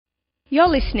You're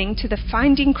listening to the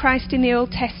Finding Christ in the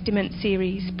Old Testament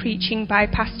series, preaching by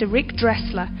Pastor Rick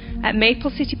Dressler at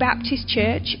Maple City Baptist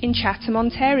Church in Chatham,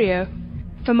 Ontario.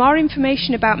 For more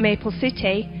information about Maple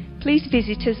City, please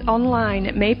visit us online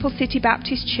at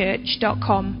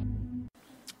maplecitybaptistchurch.com.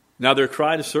 Now there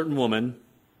cried a certain woman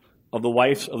of the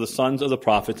wives of the sons of the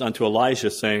prophets unto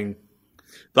Elijah, saying,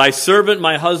 Thy servant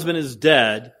my husband is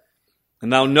dead,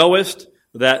 and thou knowest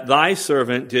that thy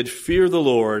servant did fear the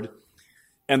Lord,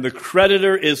 and the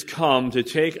creditor is come to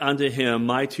take unto him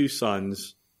my two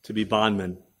sons to be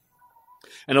bondmen.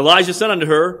 And Elijah said unto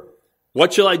her,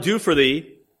 What shall I do for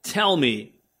thee? Tell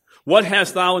me, what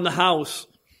hast thou in the house?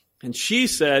 And she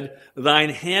said, Thine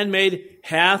handmaid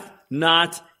hath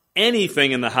not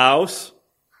anything in the house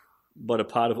but a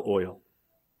pot of oil.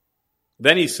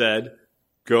 Then he said,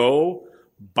 Go,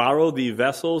 borrow thee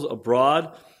vessels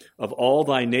abroad of all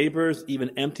thy neighbors,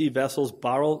 even empty vessels,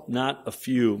 borrow not a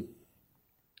few.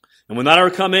 And when thou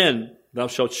art come in, thou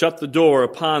shalt shut the door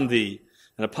upon thee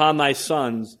and upon thy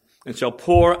sons, and shalt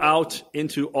pour out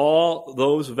into all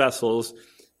those vessels,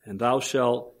 and thou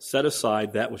shalt set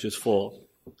aside that which is full.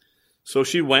 So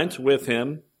she went with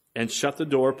him, and shut the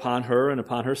door upon her and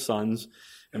upon her sons,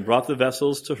 and brought the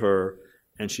vessels to her,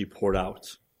 and she poured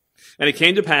out. And it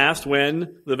came to pass,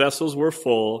 when the vessels were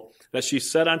full, that she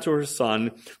said unto her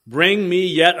son, Bring me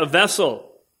yet a vessel.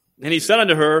 And he said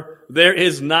unto her, There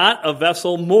is not a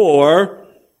vessel more,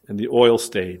 and the oil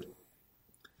stayed.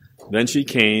 Then she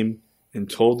came and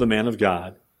told the man of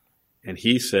God, and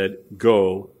he said,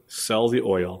 Go, sell the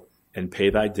oil, and pay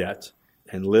thy debt,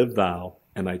 and live thou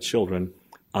and thy children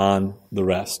on the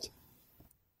rest.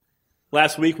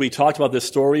 Last week we talked about this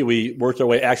story. We worked our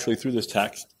way actually through this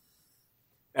text.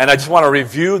 And I just want to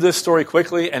review this story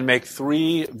quickly and make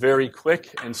three very quick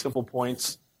and simple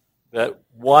points.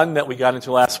 One that we got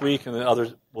into last week, and the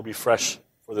others will be fresh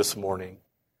for this morning.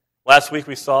 Last week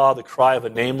we saw the cry of a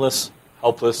nameless,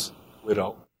 helpless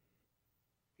widow.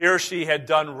 Here she had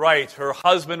done right. Her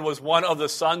husband was one of the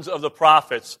sons of the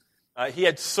prophets. He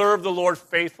had served the Lord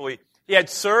faithfully. He had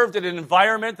served in an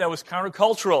environment that was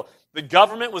countercultural. The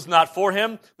government was not for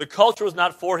him. The culture was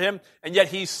not for him. And yet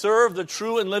he served the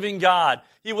true and living God.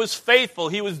 He was faithful.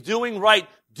 He was doing right,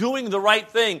 doing the right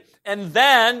thing. And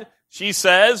then she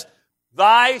says,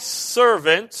 Thy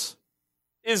servant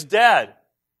is dead.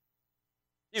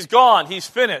 He's gone. He's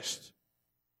finished.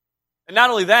 And not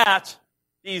only that,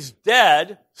 he's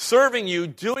dead, serving you,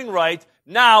 doing right.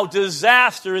 Now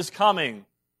disaster is coming.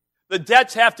 The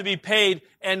debts have to be paid,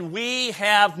 and we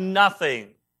have nothing.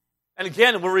 And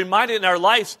again, we're reminded in our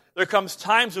lives, there comes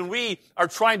times when we are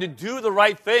trying to do the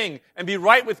right thing and be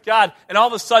right with God, and all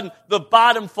of a sudden, the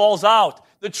bottom falls out.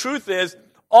 The truth is,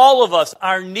 all of us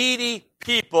are needy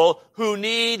people who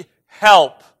need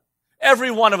help.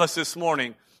 Every one of us this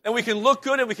morning. And we can look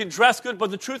good and we can dress good, but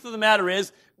the truth of the matter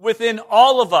is, within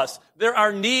all of us, there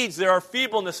are needs, there are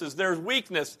feeblenesses, there's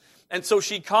weakness. And so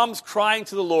she comes crying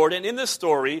to the Lord. And in this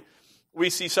story,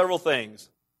 we see several things.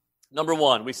 Number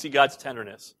one, we see God's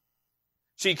tenderness.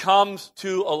 She comes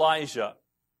to Elijah.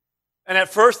 And at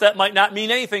first, that might not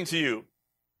mean anything to you.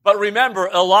 But remember,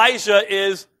 Elijah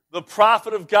is the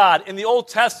prophet of God. In the Old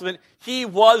Testament, he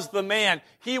was the man.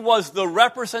 He was the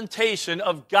representation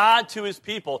of God to his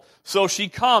people. So she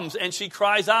comes and she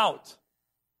cries out.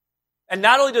 And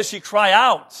not only does she cry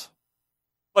out,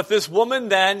 but this woman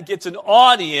then gets an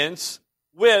audience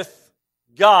with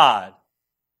God.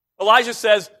 Elijah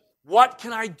says, What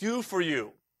can I do for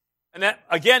you? And that,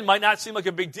 again, might not seem like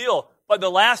a big deal. But in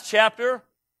the last chapter,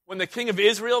 when the king of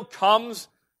Israel comes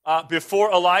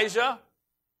before Elijah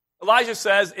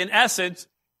says, in essence,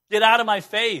 get out of my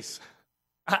face.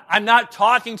 I'm not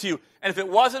talking to you. And if it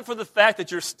wasn't for the fact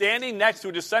that you're standing next to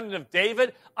a descendant of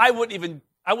David, I wouldn't even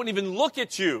look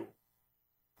at you.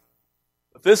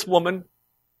 But this woman,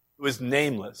 who is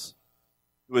nameless,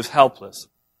 who is helpless,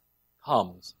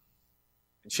 comes.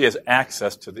 And she has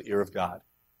access to the ear of God.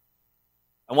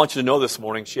 I want you to know this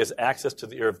morning, she has access to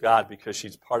the ear of God because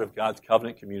she's part of God's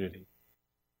covenant community.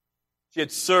 She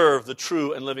had served the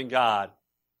true and living God.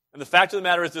 And the fact of the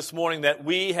matter is this morning that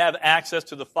we have access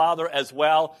to the Father as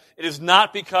well. It is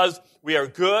not because we are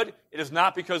good. It is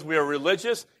not because we are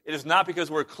religious. It is not because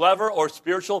we're clever or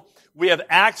spiritual. We have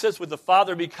access with the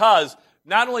Father because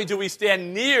not only do we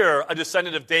stand near a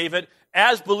descendant of David,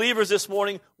 as believers this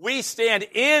morning, we stand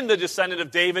in the descendant of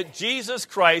David, Jesus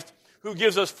Christ, who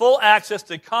gives us full access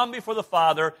to come before the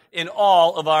Father in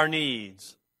all of our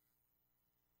needs.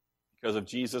 Because of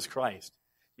Jesus Christ.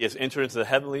 He has entered into the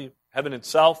heaven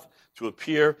itself to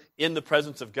appear in the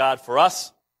presence of God for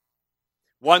us,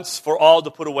 once for all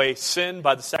to put away sin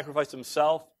by the sacrifice of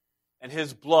himself, and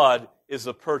his blood is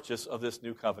the purchase of this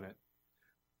new covenant.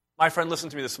 My friend, listen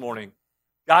to me this morning.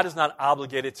 God is not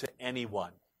obligated to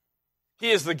anyone. He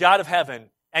is the God of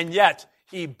heaven, and yet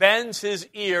He bends His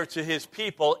ear to His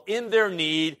people in their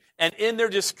need and in their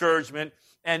discouragement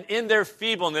and in their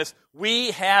feebleness.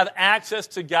 We have access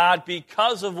to God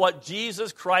because of what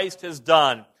Jesus Christ has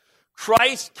done.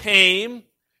 Christ came,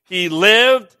 He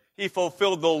lived, He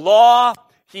fulfilled the law,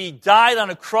 He died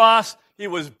on a cross, He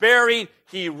was buried,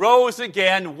 He rose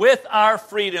again with our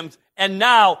freedoms, and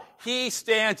now He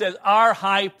stands as our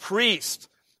high priest.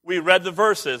 We read the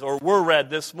verses, or were read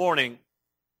this morning,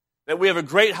 that we have a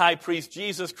great high priest,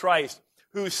 Jesus Christ,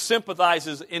 who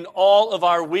sympathizes in all of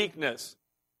our weakness.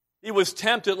 He was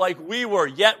tempted like we were,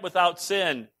 yet without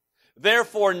sin.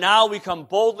 Therefore, now we come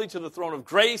boldly to the throne of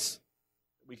grace.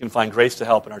 We can find grace to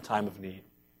help in our time of need.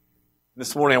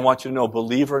 This morning, I want you to know,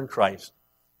 believer in Christ,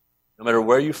 no matter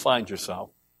where you find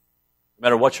yourself, no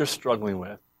matter what you're struggling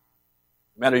with,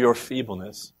 no matter your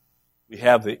feebleness, we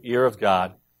have the ear of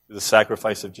God through the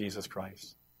sacrifice of Jesus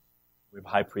Christ. We have a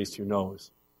high priest who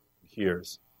knows,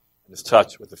 hears, and is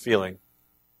touched with the feeling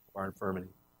of our infirmity.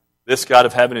 This God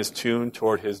of heaven is tuned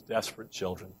toward His desperate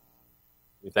children.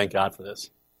 We thank God for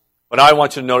this. But now I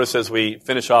want you to notice as we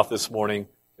finish off this morning,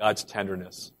 God's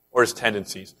tenderness, or His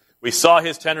tendencies. We saw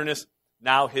His tenderness,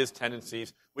 now His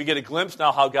tendencies. We get a glimpse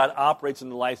now how God operates in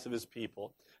the lives of His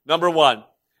people. Number one,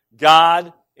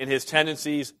 God in His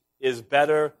tendencies is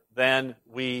better than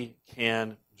we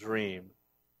can dream.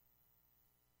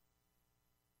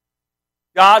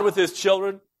 God with His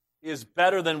children is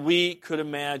better than we could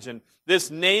imagine.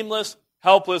 This nameless,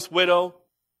 helpless widow,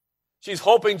 she's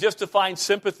hoping just to find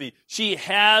sympathy. She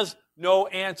has no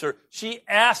answer. She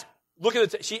asked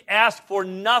for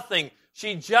nothing.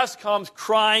 She just comes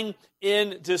crying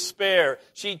in despair.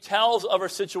 She tells of her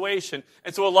situation.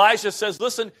 And so Elijah says,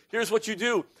 listen, here's what you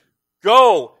do.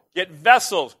 Go, get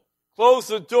vessels, close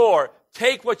the door,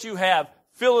 take what you have,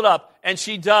 fill it up. And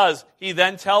she does. He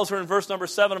then tells her in verse number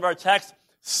 7 of our text,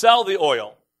 sell the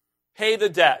oil, pay the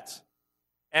debt,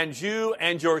 and you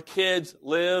and your kids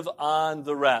live on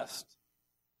the rest.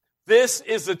 This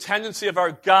is the tendency of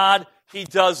our God. He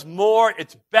does more.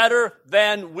 It's better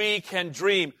than we can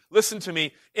dream. Listen to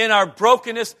me. In our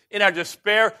brokenness, in our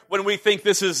despair, when we think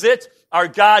this is it, our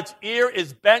God's ear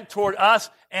is bent toward us,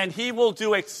 and He will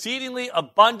do exceedingly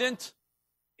abundant,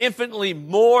 infinitely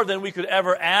more than we could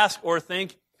ever ask or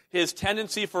think. His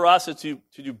tendency for us is to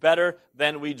do better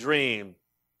than we dream.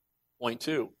 Point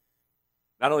 2.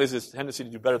 Not only is His tendency to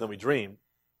do better than we dream,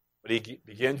 but He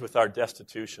begins with our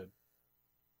destitution.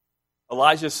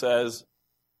 Elijah says,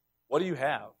 what do you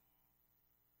have?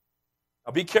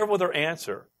 Now be careful with her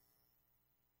answer.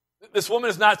 This woman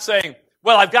is not saying,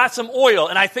 well, I've got some oil,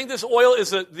 and I think this oil is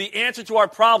the answer to our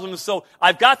problems, so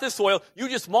I've got this oil, you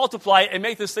just multiply it and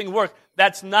make this thing work.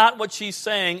 That's not what she's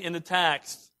saying in the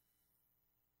text.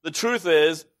 The truth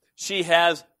is, she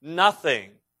has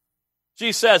nothing.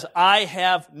 She says, I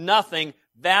have nothing.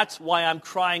 That's why I'm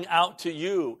crying out to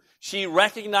you. She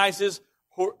recognizes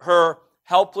her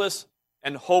helpless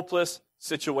and hopeless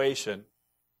situation.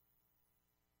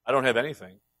 I don't have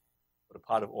anything but a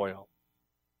pot of oil.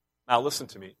 Now listen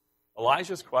to me.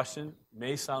 Elijah's question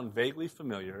may sound vaguely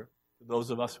familiar to those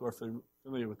of us who are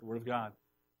familiar with the Word of God.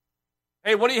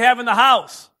 Hey, what do you have in the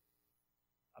house?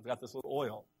 I've got this little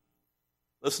oil.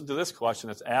 Listen to this question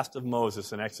that's asked of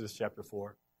Moses in Exodus chapter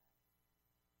 4.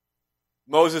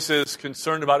 Moses is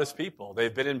concerned about his people.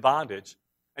 They've been in bondage.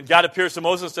 And God appears to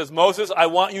Moses and says, Moses, I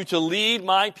want you to lead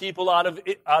my people out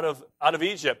of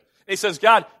Egypt. And he says,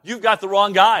 God, you've got the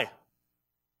wrong guy.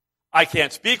 I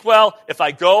can't speak well. If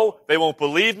I go, they won't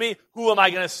believe me. Who am I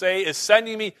going to say is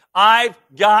sending me? I've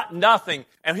got nothing.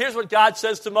 And here's what God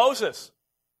says to Moses.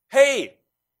 Hey,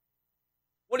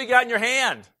 what do you got in your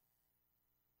hand?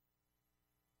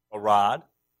 A rod?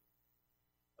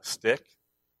 A stick?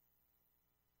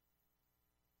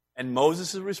 And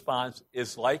Moses' response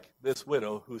is like this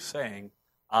widow who's saying,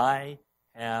 I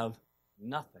have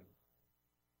nothing.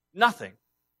 Nothing.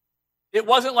 It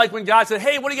wasn't like when God said,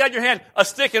 hey, what do you got in your hand? A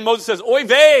stick. And Moses says, oy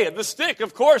vey, the stick,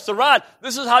 of course, the rod.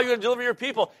 This is how you're going to deliver your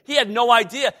people. He had no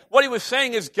idea. What he was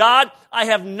saying is, God, I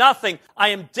have nothing. I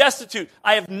am destitute.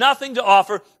 I have nothing to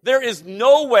offer. There is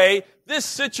no way. This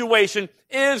situation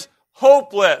is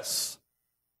hopeless.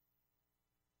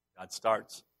 God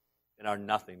starts in our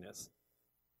nothingness.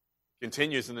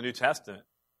 Continues in the New Testament.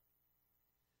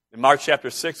 In Mark chapter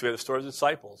 6, we have the story of the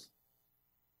disciples.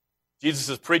 Jesus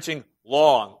is preaching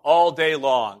long, all day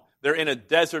long. They're in a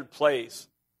desert place.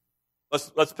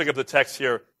 Let's pick up the text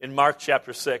here in Mark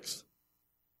chapter 6,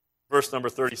 verse number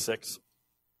 36.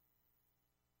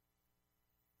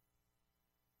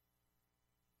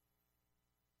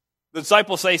 The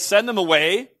disciples say, send them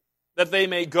away that they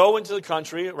may go into the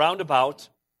country round about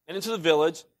and into the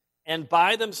village and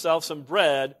buy themselves some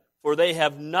bread, for they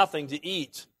have nothing to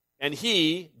eat. And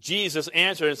he, Jesus,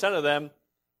 answered and said to them,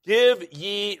 Give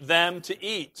ye them to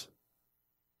eat.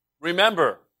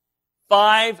 Remember,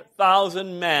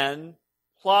 5,000 men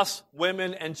plus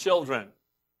women and children,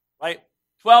 right?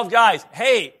 12 guys.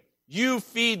 Hey, you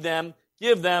feed them,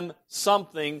 give them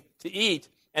something to eat.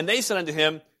 And they said unto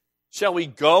him, Shall we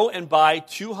go and buy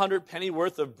 200 penny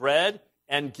worth of bread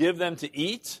and give them to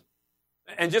eat?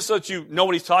 And just so that you know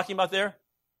what he's talking about there,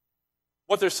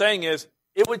 what they're saying is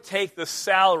it would take the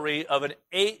salary of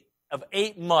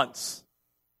eight months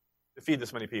to feed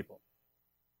this many people.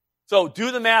 So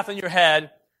do the math in your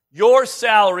head. Your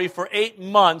salary for 8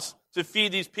 months to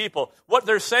feed these people. What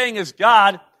they're saying is,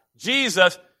 God,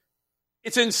 Jesus,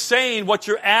 it's insane what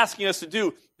you're asking us to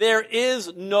do. There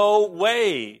is no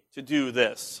way to do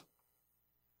this.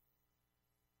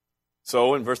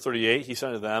 So in verse 38, he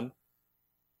said to them,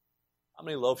 How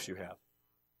many loaves do you have?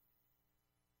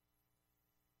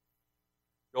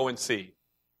 Go and see.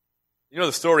 You know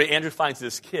the story, Andrew finds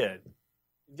this kid.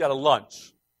 He's got a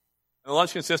lunch. And the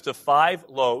lunch consists of 5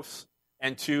 loaves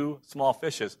and 2 small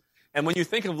fishes. And when you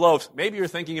think of loaves, maybe you're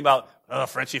thinking about,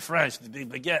 Frenchy French, the big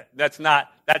baguette. That's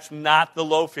not the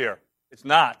loaf here. It's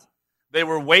not. They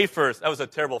were wafers. That was a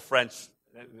terrible French.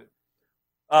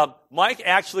 Mike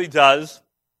actually does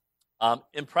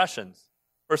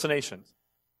impersonations.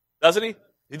 Doesn't he?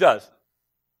 He does.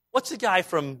 What's the guy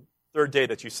from Third Day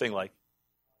that you sing like?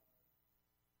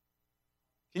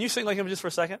 Can you sing like him just for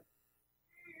a second?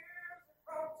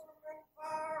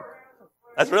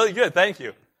 That's really good. Thank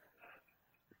you.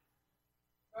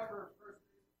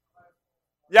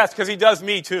 Yes, because he does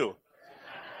me too.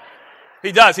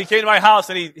 He does. He came to my house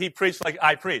and he preached like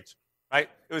I preach. Right?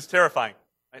 It was terrifying.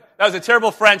 Right? That was a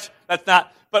terrible French. That's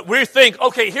not. But we think,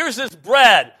 okay, here's this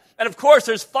bread. And of course,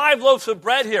 there's 5 loaves of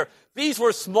bread here. These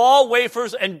were small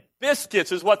wafers and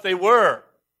biscuits is what they were.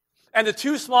 And the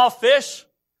 2 small fish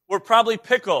were probably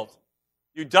pickled.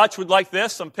 You Dutch would like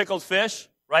this, some pickled fish,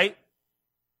 right?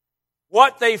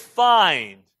 What they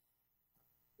find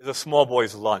is a small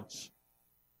boy's lunch.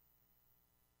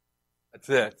 That's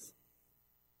it.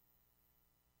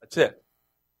 That's it.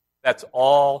 That's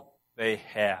all they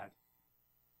had.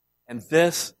 And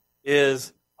this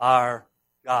is our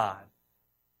God.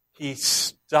 He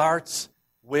starts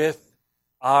with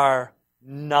our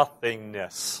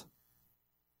nothingness.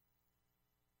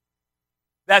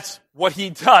 That's what he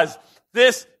does.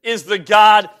 This is the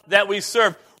God that we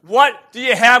serve. What do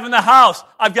you have in the house?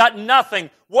 I've got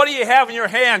nothing. What do you have in your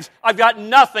hands? I've got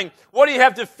nothing. What do you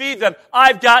have to feed them?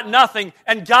 I've got nothing.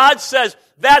 And God says,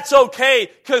 that's okay,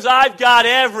 because I've got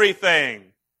everything.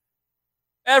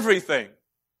 Everything.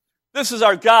 This is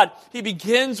our God. He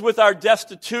begins with our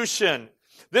destitution.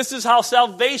 This is how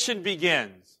salvation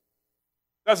begins.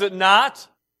 Does it not?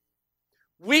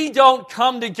 We don't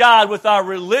come to God with our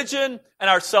religion and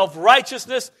our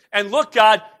self-righteousness and look,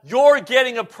 God, you're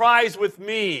getting a prize with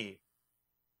me.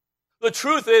 The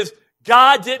truth is,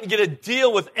 God didn't get a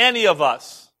deal with any of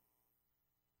us.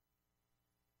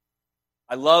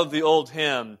 I love the old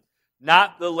hymn,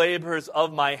 Not the labors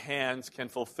of my hands can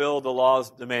fulfill the law's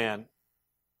demand.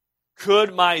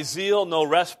 Could my zeal no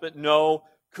respite know?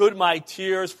 Could my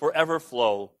tears forever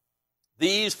flow?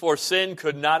 These for sin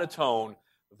could not atone.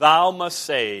 Thou must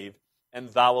save, and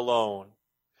thou alone.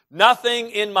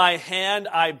 Nothing in my hand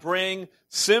I bring,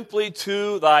 simply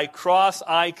to thy cross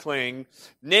I cling.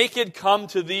 Naked come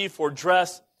to thee for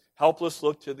dress, helpless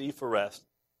look to thee for rest.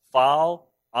 Foul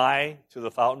I to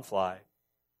the fountain fly.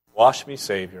 Wash me,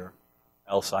 Savior,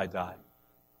 else I die.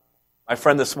 My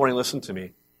friend, this morning, listen to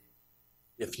me.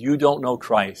 If you don't know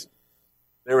Christ,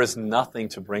 there is nothing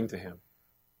to bring to him.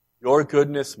 Your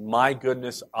goodness, my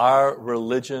goodness, our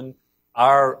religion,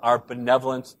 our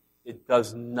benevolence, it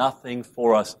does nothing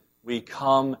for us. We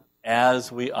come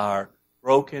as we are,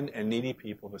 broken and needy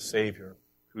people, the Savior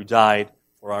who died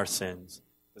for our sins.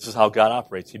 This is how God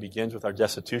operates. He begins with our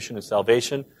destitution and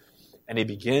salvation, and he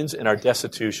begins in our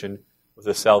destitution with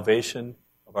the salvation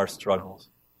of our struggles.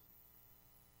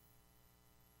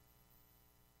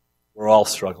 We're all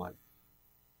struggling.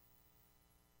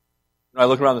 I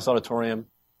look around this auditorium,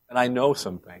 and I know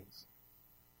some things.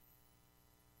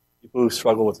 People who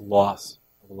struggle with loss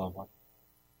of a loved one.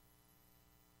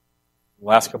 In the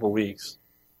last couple of weeks,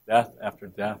 death after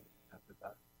death after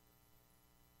death.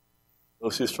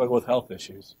 Those who struggle with health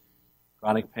issues,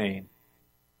 chronic pain,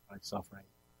 chronic suffering.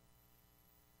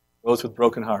 Those with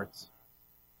broken hearts,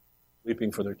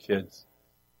 weeping for their kids,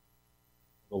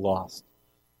 the lost.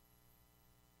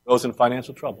 Those in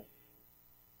financial trouble,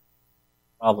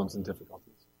 problems and difficulties.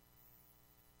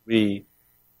 we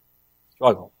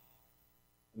struggle.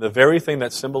 And the very thing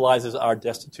that symbolizes our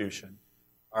destitution,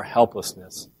 our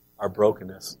helplessness, our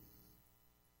brokenness,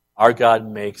 our God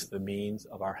makes the means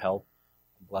of our help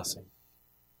and blessing.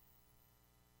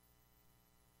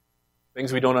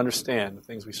 Things we don't understand, the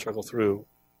things we struggle through,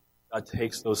 God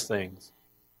takes those things,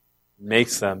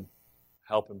 makes them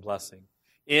help and blessing.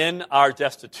 In our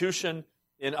destitution,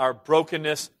 in our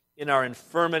brokenness, in our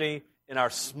infirmity, in our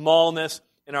smallness,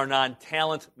 in our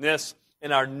non-talentness,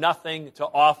 in our nothing to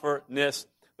offerness,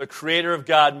 the Creator of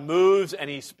God moves and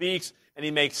He speaks and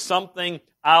He makes something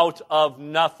out of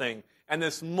nothing. And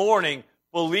this morning,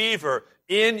 believer,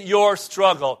 in your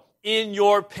struggle, in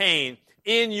your pain,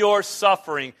 in your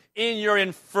suffering, in your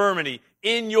infirmity,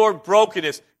 in your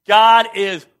brokenness, God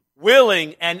is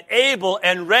willing and able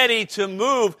and ready to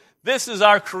move. This is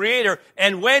our Creator.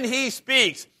 And when He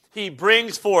speaks, He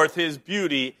brings forth His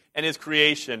beauty and His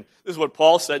creation. This is what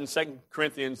Paul said in 2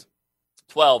 Corinthians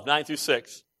 12, 9 through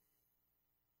 6.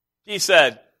 He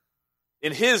said,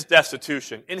 in His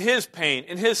destitution, in His pain,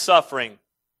 in His suffering,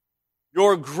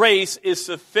 your grace is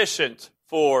sufficient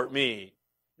for me.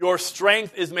 Your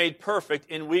strength is made perfect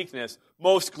in weakness.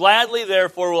 Most gladly,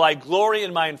 therefore, will I glory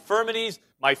in my infirmities,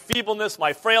 my feebleness,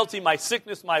 my frailty, my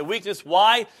sickness, my weakness.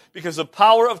 Why? Because the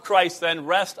power of Christ then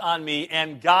rests on me,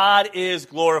 and God is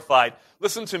glorified.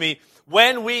 Listen to me.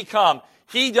 When we come,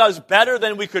 He does better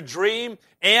than we could dream,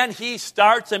 and He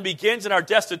starts and begins in our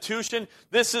destitution.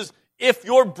 This is, if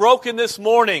you're broken this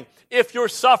morning, if you're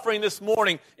suffering this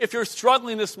morning, if you're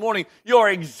struggling this morning, you're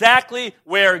exactly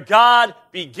where God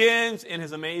begins in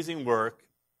His amazing work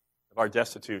of our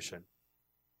destitution.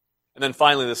 And then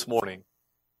finally this morning,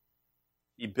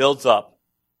 He builds up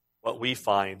what we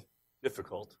find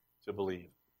difficult to believe.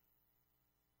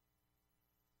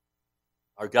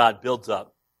 Our God builds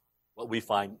up what we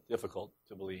find difficult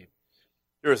to believe.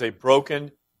 Here is a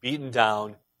broken, beaten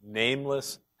down,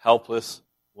 nameless, helpless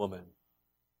woman.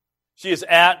 She is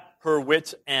at her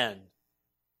wit's end.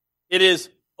 It is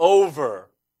over.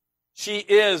 She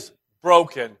is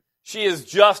broken. She is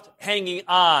just hanging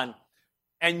on.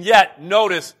 And yet,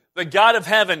 notice, the God of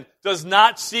heaven does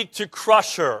not seek to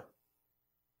crush her.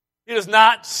 He does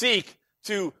not seek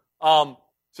to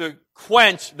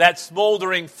quench that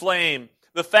smoldering flame.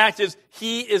 The fact is,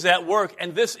 He is at work,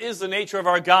 and this is the nature of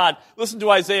our God. Listen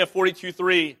to Isaiah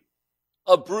 42:3.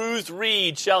 A bruised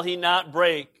reed shall He not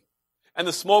break, and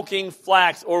the smoking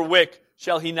flax or wick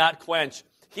shall He not quench.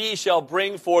 He shall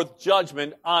bring forth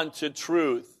judgment unto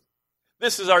truth.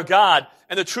 This is our God,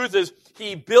 and the truth is,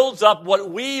 He builds up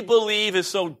what we believe is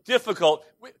so difficult.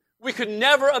 We could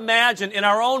never imagine in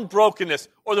our own brokenness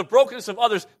or the brokenness of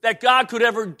others that God could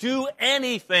ever do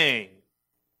anything.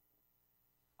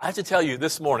 I have to tell you,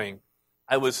 this morning,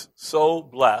 I was so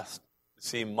blessed to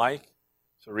see Mike,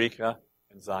 Sarika,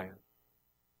 and Zion.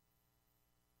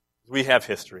 We have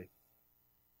history.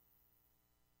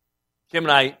 Kim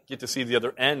and I get to see the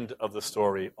other end of the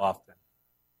story often.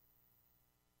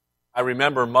 I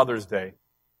remember Mother's Day.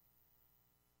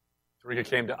 Sarika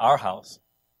came to our house,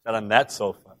 sat on that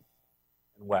sofa,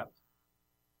 and wept.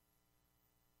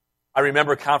 I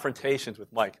remember confrontations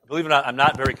with Mike. Believe it or not, I'm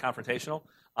not very confrontational,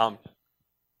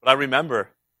 but I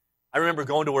remember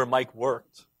going to where Mike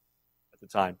worked at the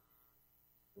time,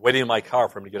 waiting in my car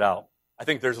for him to get out. I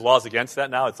think there's laws against that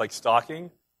now. It's like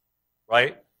stalking,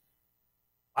 right?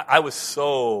 I was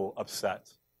so upset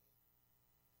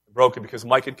and broken because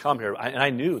Mike had come here, and I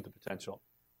knew the potential.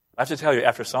 I have to tell you,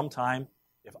 after some time,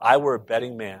 if I were a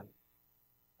betting man, and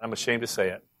I'm ashamed to say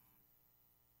it,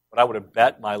 but I would have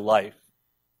bet my life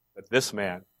that this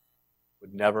man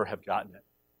would never have gotten it.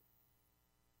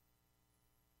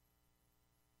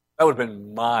 That would have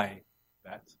been my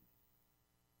bet.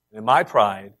 And in my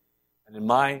pride and in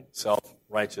my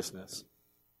self-righteousness,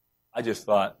 I just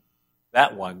thought,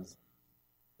 that one's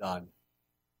done.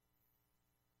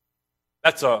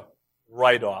 That's a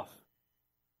write-off.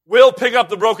 We'll pick up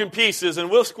the broken pieces and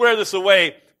we'll square this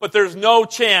away, but there's no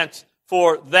chance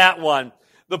for that one.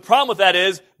 The problem with that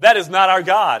is not our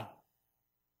God.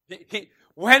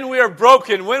 When we are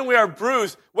broken, when we are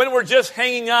bruised, when we're just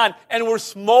hanging on and we're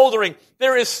smoldering,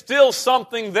 there is still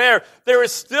something there. There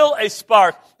is still a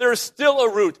spark. There is still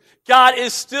a root. God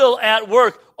is still at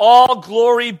work. All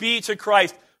glory be to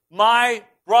Christ. My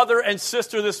brother and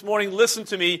sister this morning, listen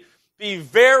to me. Be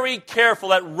very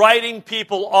careful at writing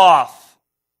people off.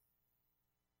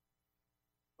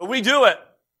 But we do it.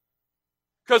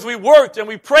 Because we worked and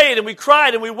we prayed and we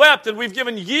cried and we wept and we've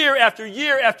given year after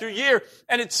year after year,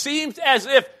 and it seems as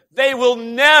if they will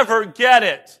never get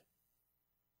it.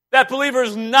 That believer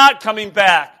is not coming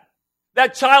back.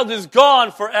 That child is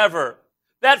gone forever.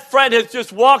 That friend has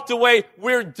just walked away.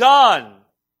 We're done.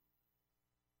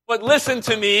 But listen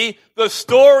to me, the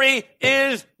story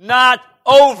is not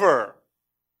over.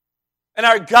 And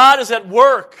our God is at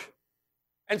work.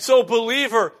 And so,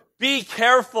 believer, be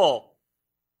careful.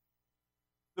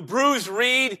 The bruised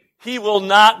reed, he will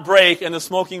not break, and the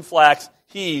smoking flax,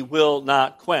 he will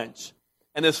not quench.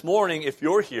 And this morning, if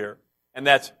you're here, and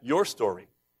that's your story,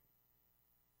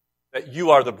 that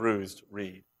you are the bruised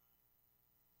reed,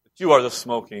 that you are the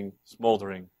smoking,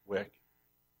 smoldering wick,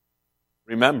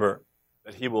 remember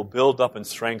that he will build up and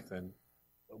strengthen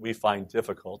what we find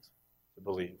difficult to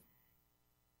believe.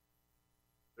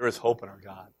 There is hope in our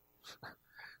God.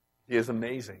 He is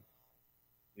amazing.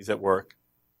 He's at work.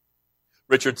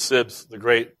 Richard Sibbes, the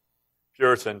great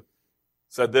Puritan,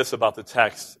 said this about the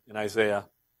text in Isaiah.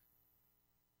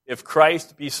 If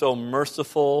Christ be so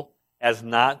merciful as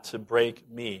not to break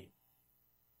me,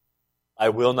 I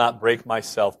will not break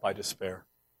myself by despair.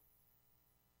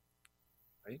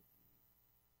 Right?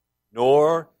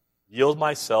 Nor yield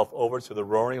myself over to the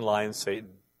roaring lion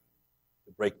Satan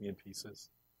to break me in pieces.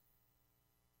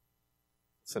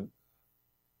 Listen,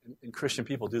 and Christian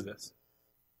people do this.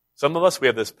 Some of us, we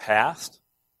have this past,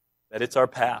 that it's our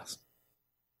past.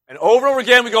 And over and over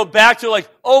again, we go back to like,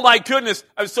 oh my goodness,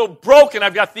 I'm so broken.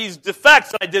 I've got these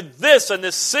defects. I did this and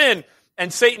this sin.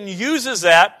 And Satan uses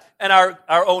that, and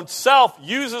our own self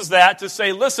uses that to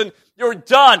say, listen, you're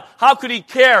done. How could he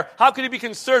care? How could he be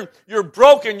concerned? You're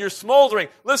broken. You're smoldering.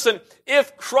 Listen,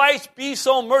 if Christ be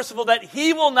so merciful that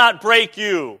he will not break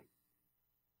you,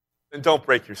 then don't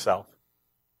break yourself.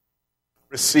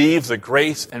 Receive the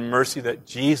grace and mercy that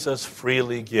Jesus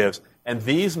freely gives. And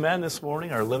these men this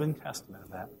morning are a living testament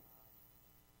of that.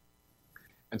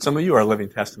 And some of you are a living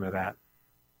testament of that.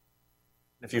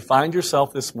 If you find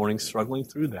yourself this morning struggling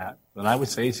through that, then I would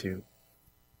say to you,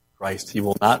 Christ, he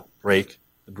will not break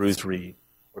the bruised reed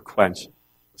or quench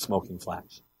the smoking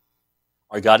flax.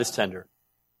 Our God is tender.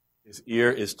 His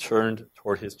ear is turned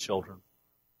toward his children.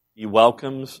 He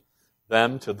welcomes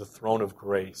them to the throne of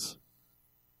grace.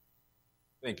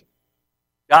 Think,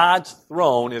 God's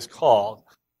throne is called,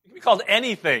 it can be called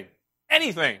anything,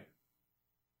 anything.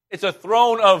 It's a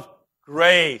throne of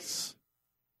grace,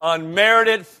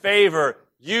 unmerited favor.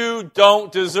 You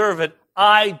don't deserve it.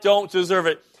 I don't deserve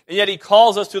it. And yet he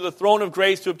calls us to the throne of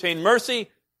grace to obtain mercy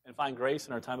and find grace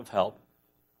in our time of help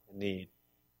and need.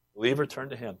 Believer, turn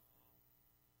to him.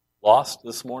 Lost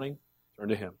this morning, turn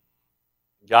to him.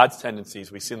 God's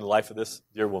tendencies we see in the life of this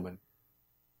dear woman.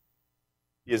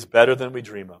 He is better than we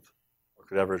dream of or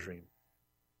could ever dream.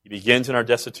 He begins in our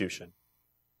destitution.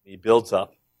 He builds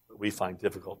up what we find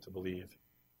difficult to believe.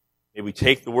 May we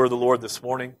take the word of the Lord this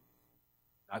morning,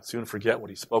 not soon forget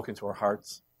what he's spoken to our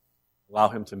hearts. Allow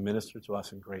him to minister to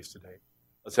us in grace today.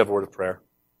 Let's have a word of prayer.